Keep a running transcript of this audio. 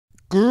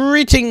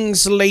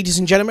Greetings, ladies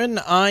and gentlemen,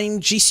 I'm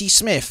GC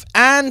Smith,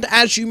 and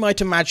as you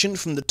might imagine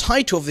from the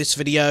title of this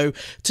video,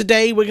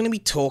 today we're going to be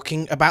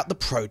talking about the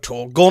Pro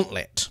Tour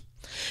Gauntlet.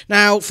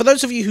 Now, for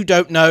those of you who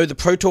don't know, the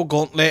Pro Tour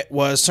Gauntlet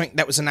was something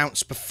that was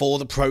announced before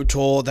the Pro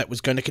Tour that was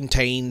going to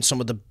contain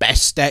some of the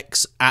best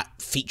decks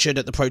featured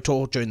at the Pro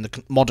Tour during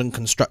the modern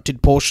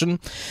constructed portion.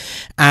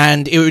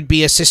 And it would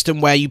be a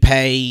system where you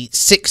pay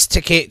 6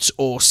 tickets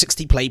or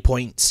 60 play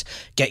points,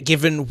 get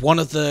given one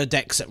of the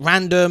decks at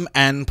random,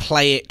 and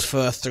play it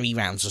for 3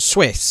 rounds of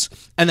Swiss.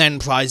 And then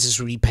prizes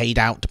will be paid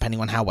out depending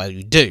on how well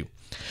you do.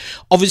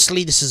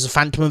 Obviously, this is a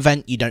phantom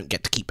event. You don't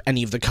get to keep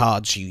any of the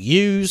cards you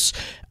use.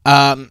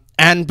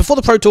 And before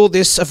the Pro Tour,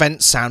 this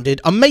event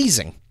sounded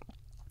amazing.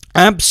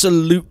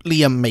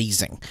 Absolutely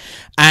amazing.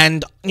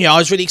 And, you know, I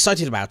was really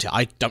excited about it.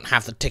 I don't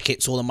have the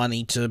tickets or the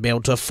money to be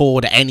able to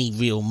afford any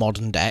real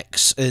modern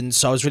decks. And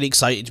so I was really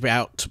excited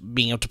about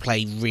being able to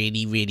play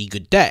really, really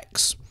good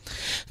decks.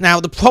 Now,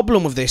 the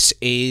problem with this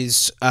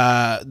is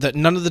that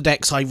none of the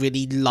decks I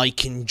really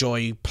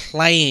enjoy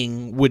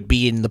playing would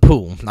be in the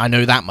pool. I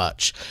know that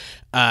much.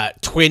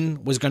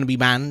 Twin was going to be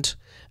banned.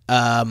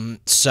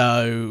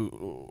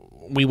 So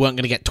we weren't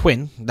going to get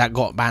Twin, that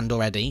got banned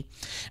already,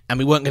 and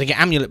we weren't going to get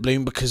Amulet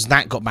Bloom because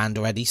that got banned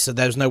already, so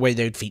there was no way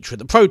they would feature at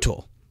the Pro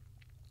Tour.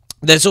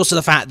 There's also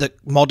the fact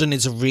that Modern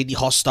is a really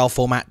hostile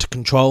format to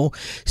control,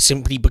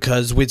 simply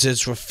because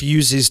Wizards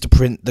refuses to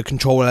print the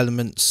control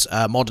elements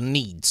Modern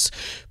needs,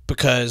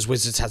 because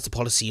Wizards has the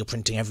policy of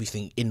printing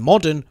everything in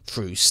Modern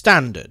through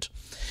Standard.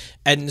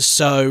 And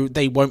so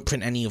they won't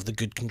print any of the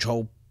good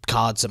control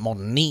cards that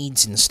Modern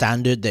needs in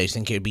Standard. They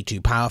think it would be too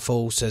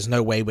powerful, so there's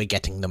no way we're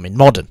getting them in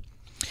Modern.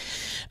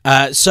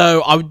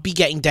 So I would be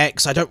getting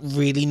decks I don't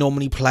really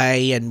normally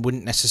play and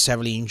wouldn't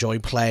necessarily enjoy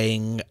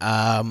playing,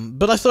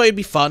 but I thought it'd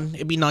be fun.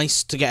 It'd be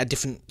nice to get a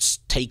different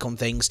take on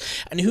things,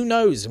 and who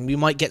knows, and we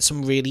might get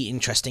some really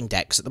interesting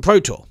decks at the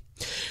Pro Tour.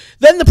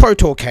 Then the Pro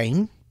Tour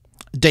came,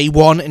 day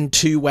 1 and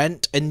 2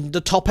 went, and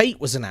the top 8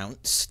 was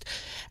announced.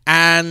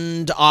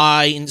 And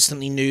I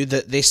instantly knew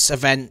that this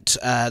event,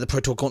 the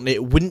Pro Tour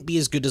Gauntlet, wouldn't be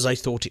as good as I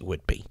thought it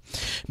would be,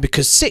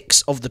 because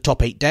 6 of the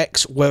top 8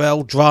 decks were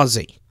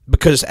Eldrazi.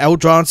 Because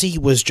Eldrazi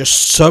was just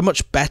so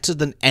much better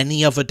than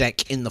any other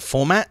deck in the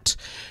format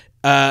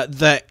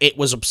that it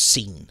was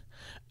obscene.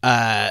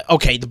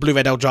 Okay, the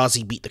blue-red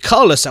Eldrazi beat the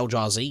colourless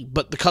Eldrazi,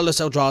 but the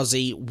colourless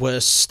Eldrazi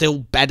was still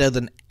better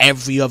than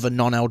every other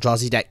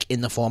non-Eldrazi deck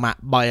in the format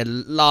by a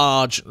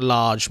large,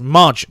 large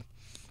margin.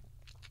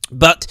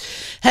 But,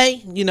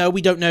 hey, you know,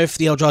 we don't know if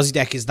the Eldrazi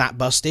deck is that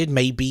busted.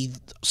 Maybe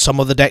some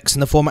of the decks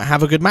in the format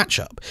have a good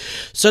matchup.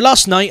 So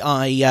last night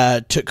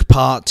I took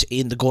part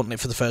in the Gauntlet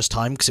for the first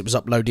time because it was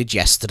uploaded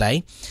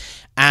yesterday.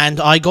 And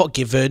I got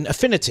given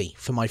Affinity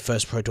for my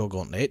first Pro Tour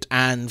Gauntlet.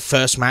 And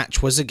first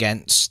match was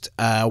against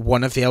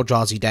one of the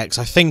Eldrazi decks.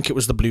 I think it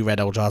was the blue-red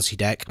Eldrazi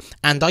deck.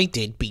 And I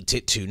did beat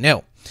it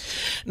 2-0.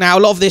 Now,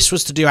 a lot of this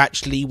was to do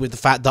actually with the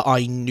fact that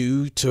I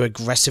knew to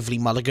aggressively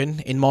mulligan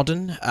in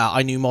Modern.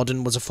 I knew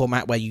Modern was a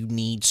format where you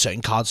need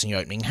certain cards in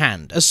your opening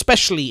hand,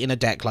 especially in a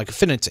deck like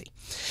Affinity.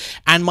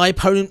 And my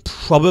opponent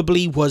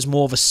probably was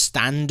more of a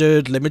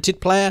standard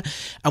limited player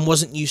and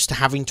wasn't used to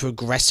having to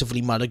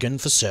aggressively mulligan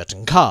for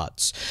certain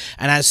cards.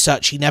 And as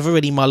such, he never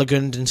really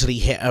mulliganed until he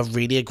hit a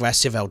really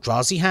aggressive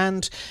Eldrazi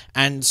hand,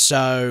 and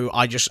so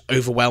I just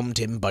overwhelmed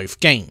him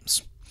both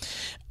games.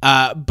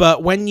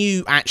 But when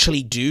you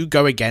actually do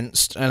go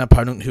against an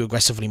opponent who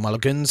aggressively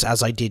mulligans,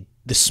 as I did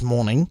this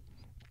morning,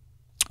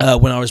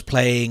 when I was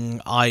playing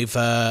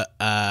either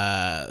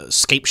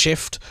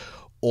Scapeshift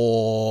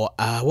or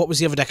what was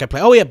the other deck I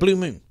played? Oh yeah, Blue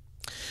Moon.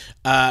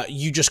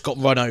 You just got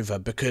run over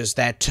because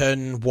their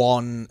turn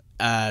 1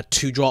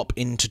 2-drop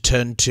into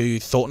turn 2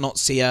 Thought-Knot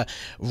Seer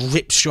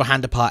rips your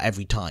hand apart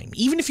every time.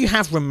 Even if you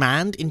have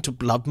Remand into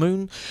Blood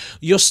Moon,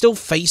 you're still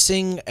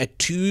facing a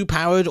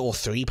 2-powered or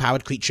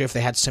 3-powered creature if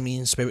they had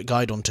Simian Spirit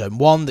Guide on turn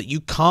 1 that you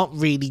can't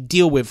really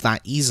deal with that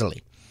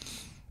easily.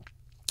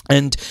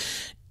 And,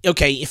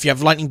 okay, if you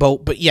have Lightning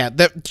Bolt, but yeah,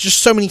 there are just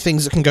so many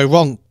things that can go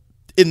wrong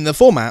in the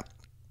format,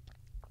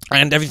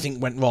 and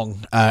everything went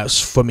wrong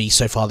for me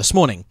so far this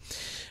morning.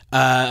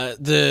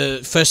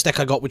 The first deck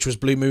I got, which was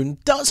Blue Moon,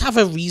 does have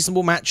a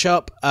reasonable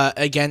matchup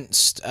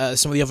against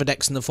some of the other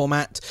decks in the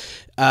format,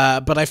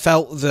 but I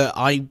felt that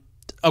I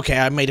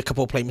made a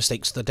couple of play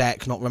mistakes to the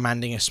deck, not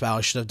remanding a spell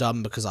I should have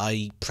done because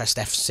I pressed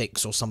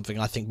F6 or something,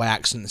 I think by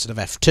accident instead of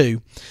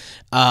F2.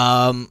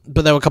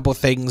 But there were a couple of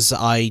things that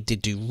I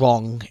did do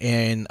wrong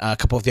in a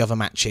couple of the other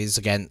matches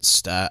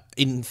against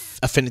in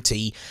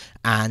Affinity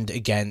and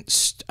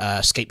against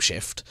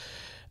Scapeshift.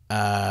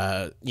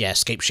 Yeah,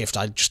 Scapeshift,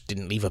 I just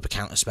didn't leave up a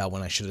counter spell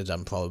when I should have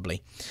done,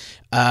 probably.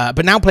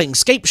 But now playing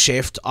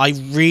Scapeshift, I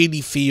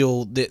really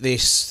feel that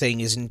this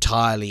thing is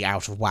entirely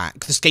out of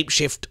whack. The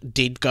Scapeshift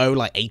did go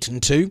like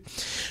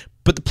 8-2,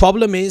 But the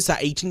problem is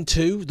that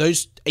 8-2,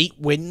 those 8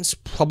 wins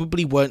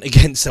probably weren't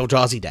against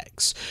Eldrazi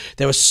decks.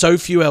 There were so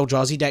few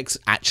Eldrazi decks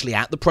actually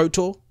at the Pro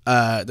Tour.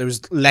 There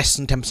was less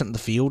than 10% of the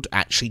field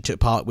actually took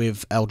part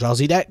with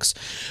Eldrazi decks,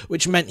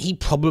 which meant he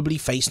probably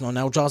faced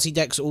non-Eldrazi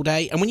decks all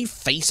day. And when you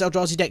face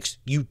Eldrazi decks,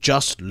 you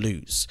just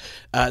lose.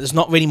 There's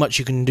not really much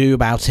you can do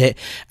about it.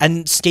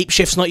 And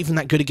Scapeshift's not even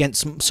that good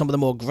against some of the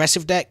more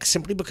aggressive decks,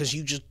 simply because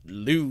you just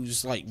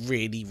lose like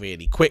really,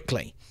 really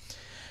quickly.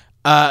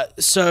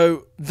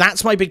 So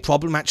that's my big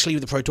problem actually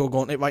with the Pro Tour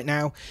Gauntlet right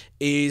now,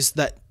 is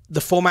that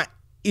the format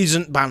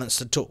isn't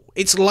balanced at all.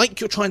 It's like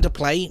you're trying to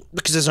play,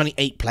 because there's only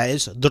 8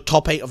 players, the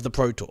top 8 of the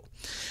Pro Tour.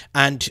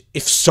 And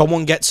if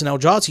someone gets an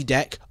Eldrazi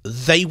deck,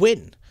 they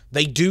win.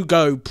 They do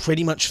go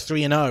pretty much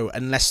 3-0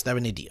 unless they're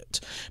an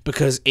idiot,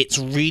 because it's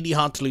really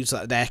hard to lose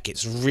that deck.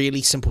 It's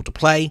really simple to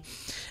play,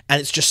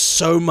 and it's just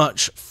so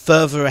much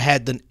further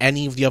ahead than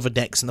any of the other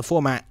decks in the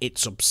format.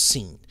 It's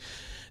obscene.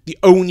 The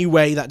only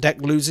way that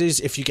deck loses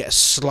if you get a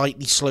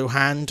slightly slow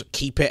hand,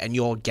 keep it, and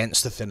you're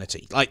against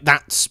Affinity. Like,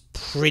 that's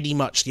pretty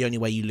much the only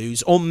way you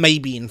lose, or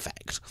maybe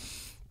Infect.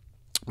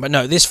 But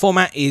no, this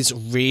format is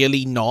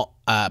really not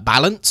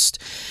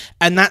balanced,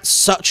 and that's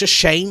such a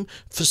shame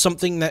for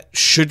something that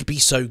should be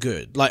so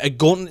good. Like, a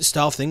Gauntlet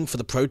style thing for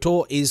the Pro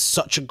Tour is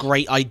such a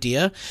great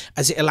idea,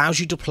 as it allows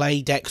you to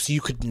play decks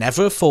you could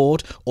never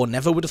afford or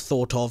never would have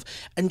thought of,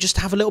 and just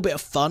have a little bit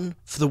of fun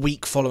for the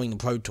week following the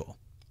Pro Tour.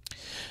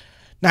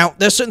 Now,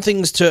 there's certain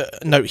things to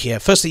note here.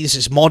 Firstly, this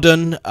is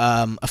Modern,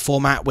 a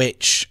format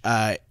which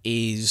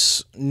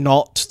is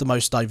not the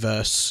most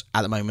diverse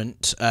at the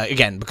moment.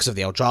 Again, because of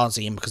the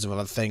Eldrazi and because of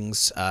other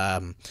things.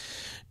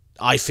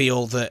 I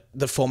feel that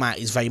the format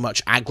is very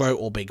much aggro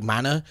or big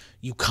mana.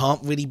 You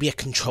can't really be a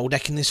control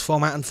deck in this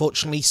format,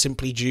 unfortunately,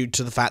 simply due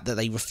to the fact that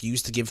they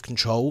refuse to give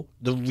control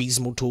the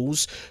reasonable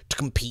tools to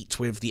compete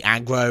with the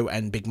aggro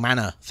and big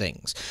mana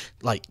things.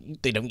 Like,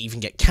 they don't even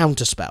get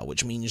counterspell,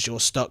 which means you're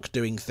stuck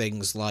doing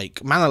things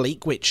like Mana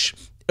Leak, which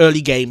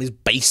early game is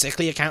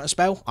basically a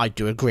counterspell, I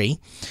do agree,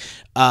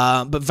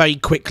 but very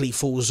quickly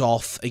falls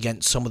off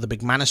against some of the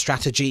big mana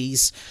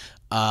strategies,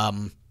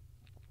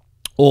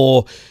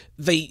 or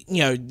they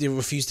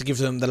refuse to give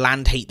them the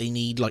land hate they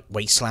need, like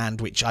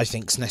Wasteland, which I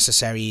think is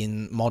necessary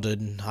in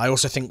Modern. I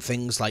also think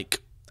things like,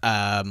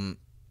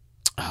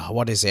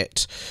 what is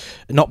it?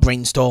 Not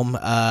Brainstorm,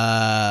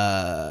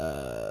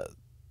 the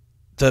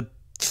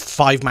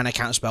 5-mana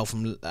counterspell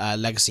from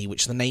Legacy,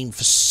 which the name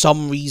for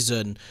some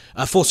reason,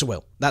 Force of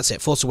Will, that's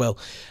it, Force of Will,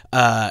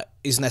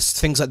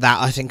 things like that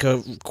I think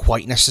are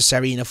quite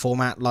necessary in a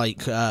format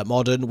like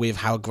Modern, with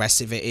how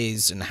aggressive it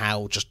is and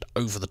how just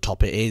over the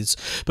top it is.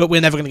 But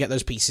we're never going to get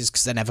those pieces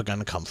because they're never going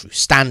to come through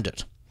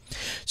Standard.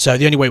 So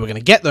the only way we're going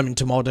to get them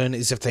into Modern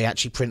is if they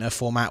actually print a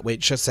format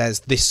which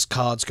says this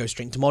cards go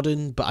straight into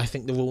Modern, but I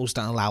think the rules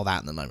don't allow that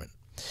at the moment.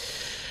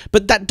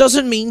 But that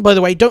doesn't mean, by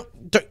the way,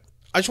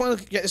 I just want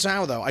to get this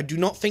out, though. I do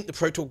not think the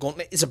Pro Tour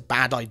Gauntlet is a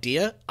bad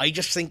idea. I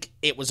just think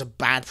it was a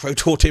bad Pro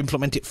Tour to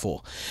implement it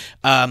for.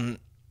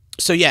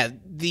 So yeah,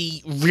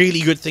 the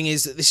really good thing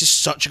is that this is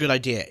such a good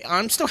idea.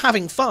 I'm still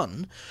having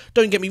fun.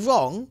 Don't get me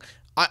wrong.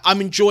 I'm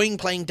enjoying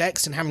playing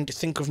decks and having to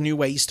think of new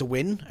ways to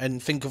win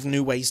and think of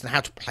new ways on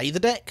how to play the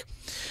deck.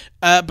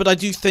 But I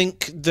do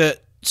think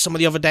that some of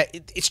the other decks,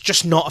 it's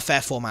just not a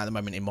fair format at the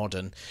moment in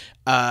Modern.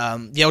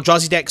 The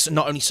Eldrazi decks are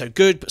not only so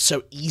good, but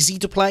so easy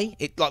to play.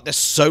 They're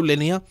so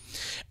linear.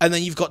 And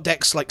then you've got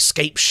decks like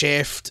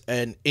Scapeshift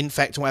and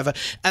Infect and whatever,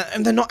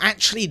 and they're not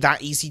actually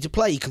that easy to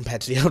play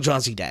compared to the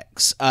Eldrazi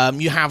decks.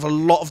 You have a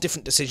lot of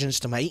different decisions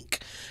to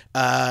make,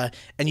 and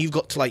you've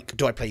got to, like,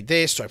 do I play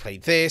this, do I play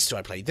this, do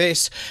I play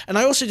this? And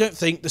I also don't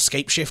think the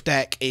Scapeshift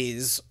deck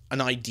is an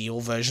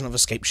ideal version of a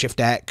Scapeshift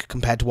deck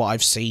compared to what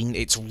I've seen.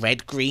 It's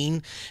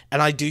red-green,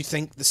 and I do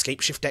think the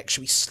Scapeshift deck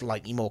should be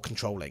slightly more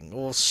controlling,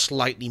 or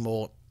slightly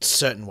more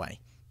certain way.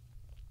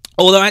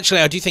 Although,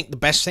 actually, I do think the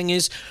best thing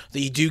is that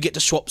you do get to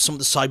swap some of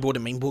the sideboard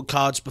and mainboard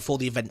cards before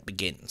the event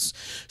begins.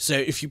 So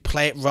if you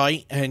play it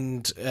right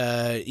and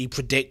you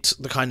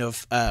predict the kind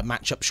of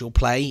matchups you'll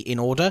play in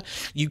order,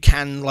 you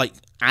can, like,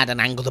 add an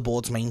Angle the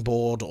Board's main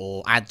board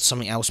or add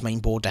something else main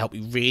board to help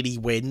you really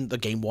win the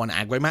Game 1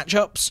 aggro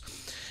matchups.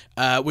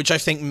 Which I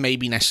think may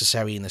be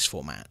necessary in this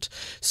format.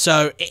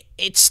 So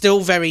it's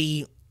still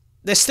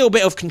there's still a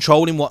bit of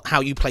control in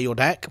how you play your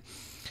deck,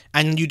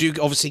 and you do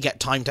obviously get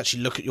time to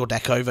actually look at your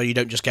deck over. You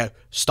don't just go,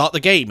 start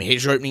the game,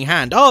 here's your opening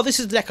hand, oh, this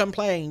is the deck I'm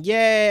playing,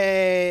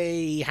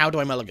 yay, how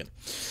do I mulligan?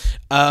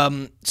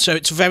 So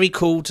it's very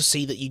cool to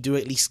see that you do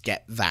at least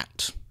get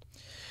that.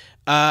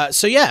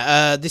 So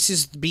yeah, this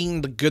has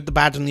been the good, the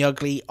bad, and the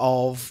ugly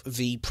of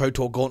the Pro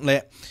Tour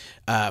Gauntlet.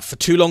 For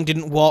too long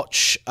didn't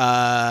watch.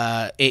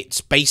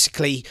 It's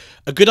basically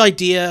a good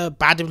idea,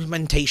 bad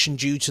implementation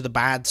due to the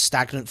bad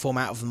stagnant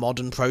format of the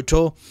Modern Pro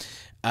Tour.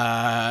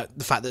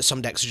 The fact that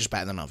some decks are just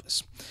better than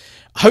others.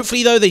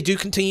 Hopefully, though, they do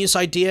continue this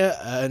idea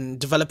and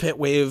develop it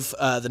with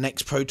the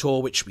next Pro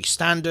Tour, which will be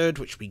Standard,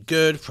 which will be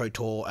good, Pro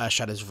Tour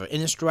Shadows of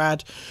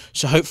Innistrad.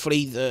 So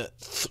hopefully the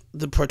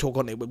Pro Tour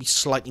Gauntlet will be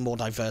slightly more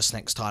diverse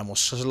next time, or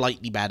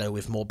slightly better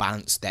with more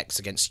balanced decks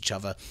against each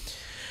other.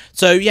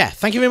 So yeah,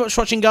 thank you very much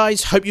for watching,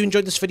 guys. Hope you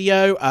enjoyed this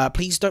video.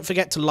 Please don't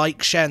forget to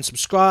like, share, and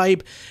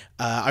subscribe.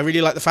 I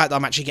really like the fact that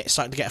I'm actually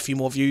starting to get a few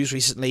more views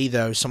recently,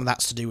 though some of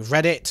that's to do with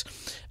Reddit.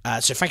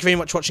 So thank you very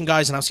much for watching,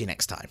 guys, and I'll see you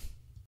next time.